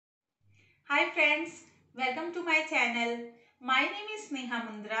Hi friends, welcome to my channel. My name is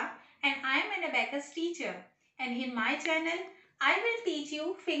SNEHA and I am an Abacus teacher, and in my channel I will teach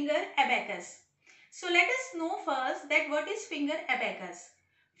you finger abacus. So let us know first that what is finger abacus.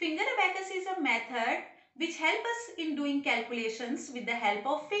 Finger abacus is a method which helps us in doing calculations with the help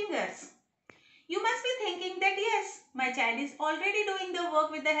of fingers. You must be thinking that yes, my child is already doing the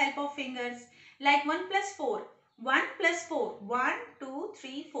work with the help of fingers, like 1 plus 4. 1 plus 4, 1, 2,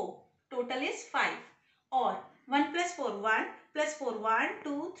 3, 4. Total is 5. Or 1 plus 4, 1 plus 4, 1,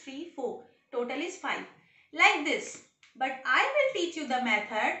 2, 3, 4. Total is 5. Like this. But I will teach you the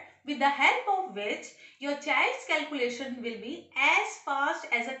method with the help of which your child's calculation will be as fast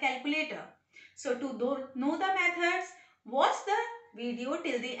as a calculator. So to know the methods, watch the video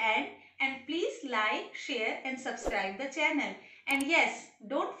till the end. And please like, share and subscribe the channel. And yes,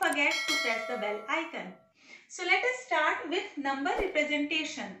 don't forget to press the bell icon. So let us start with number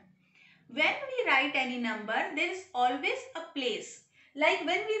representation. When we write any number, there is always a place. Like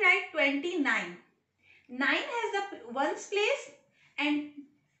when we write 29. 9 has the ones place and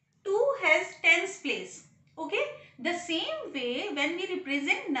 2 has tens place. Okay. The same way when we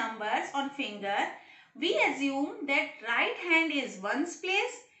represent numbers on finger, we assume that right hand is ones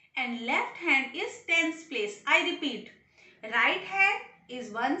place and left hand is tens place. I repeat, right hand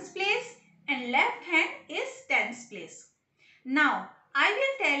is ones place and left hand is tens place. Now, I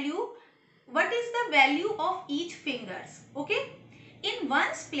will tell you what is the value of each fingers. Okay. In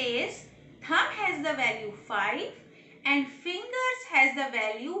ones place, thumb has the value 5 and fingers has the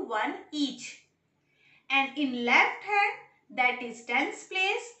value 1 each. And in left hand, that is tens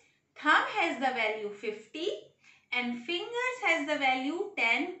place, thumb has the value 50 and fingers has the value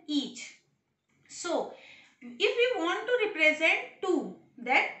 10 each. So, if we want to represent 2,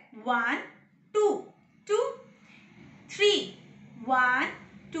 that 1, 2, 2, 3, 1,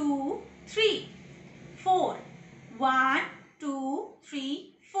 2, 3, 4, 1, 2,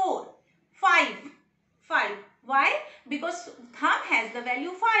 3, 4, 5, 5. Why? Because thumb has the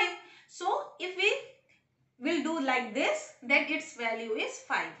value 5. So, if we will do like this, then its value is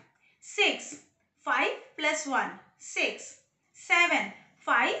 5. 6, 5 plus 1, 6. 7,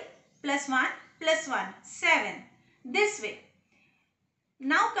 5 plus 1 plus 1, 7. This way.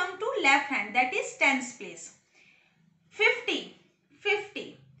 Now come to left hand, that is tens place. 50,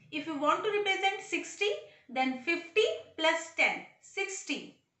 50. If you want to represent 60, then 50 plus 10,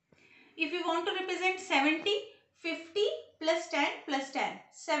 60. If you want to represent 70, 50 plus 10 plus 10,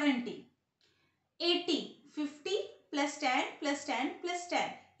 70. 80, 50 plus 10 plus 10 plus 10,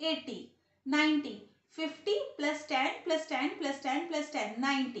 80. 90, 50 plus 10 plus 10 plus 10 plus 10,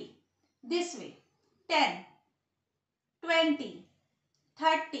 90. This way. 10, 20,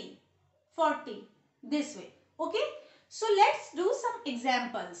 30, 40. This way. Okay. So let's do some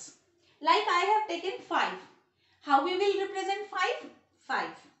examples. Like I have taken 5. How we will represent 5? 5.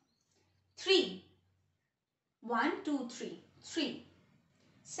 3. 1, 2, 3. 3.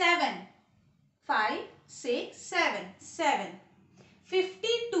 7. 5, 6, 7. 7.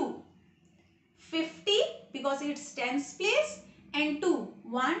 52. 50 because it's tens place and 2.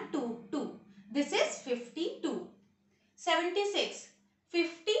 1, 2, 2. This is 52. 76.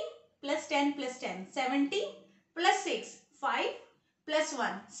 50 plus 10 plus 10. 70 plus 6. 5 plus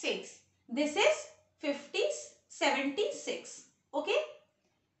 1. 6. This is 76. Okay.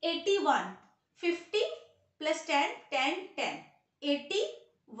 81. 50 plus 10. 10. 10.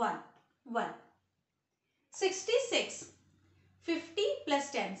 81. 1. 66. 50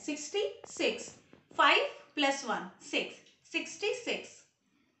 plus 10. 66. 5 plus 1. 6. 66.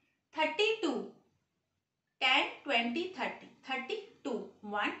 32. 10, 20, 30. 32.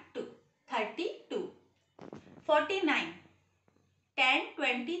 1, 2. 32. 49. 10,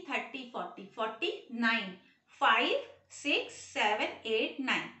 20, 30, 40. 49. 5, 6, 7, 8,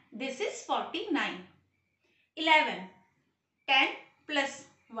 9. This is 49. 11. 10 plus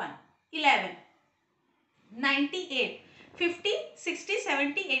 1. 11. 98. 50, 60,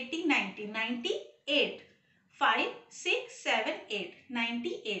 70, 80, 90. 98. 5, 6, 7, 8.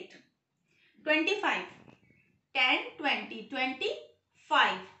 98. 25. 10, 20,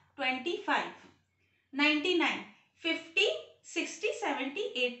 25. 25. 99. 50, 60, 70,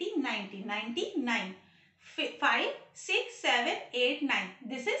 80, 90. 99. 5, 6, 7, 8, 9.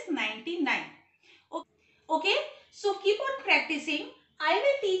 This is 99. Okay. So keep on practicing. I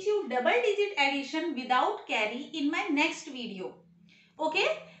will teach you double digit addition without carry in my next video. Okay.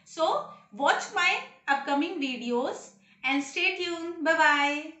 So watch my upcoming videos and stay tuned.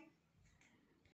 Bye-bye.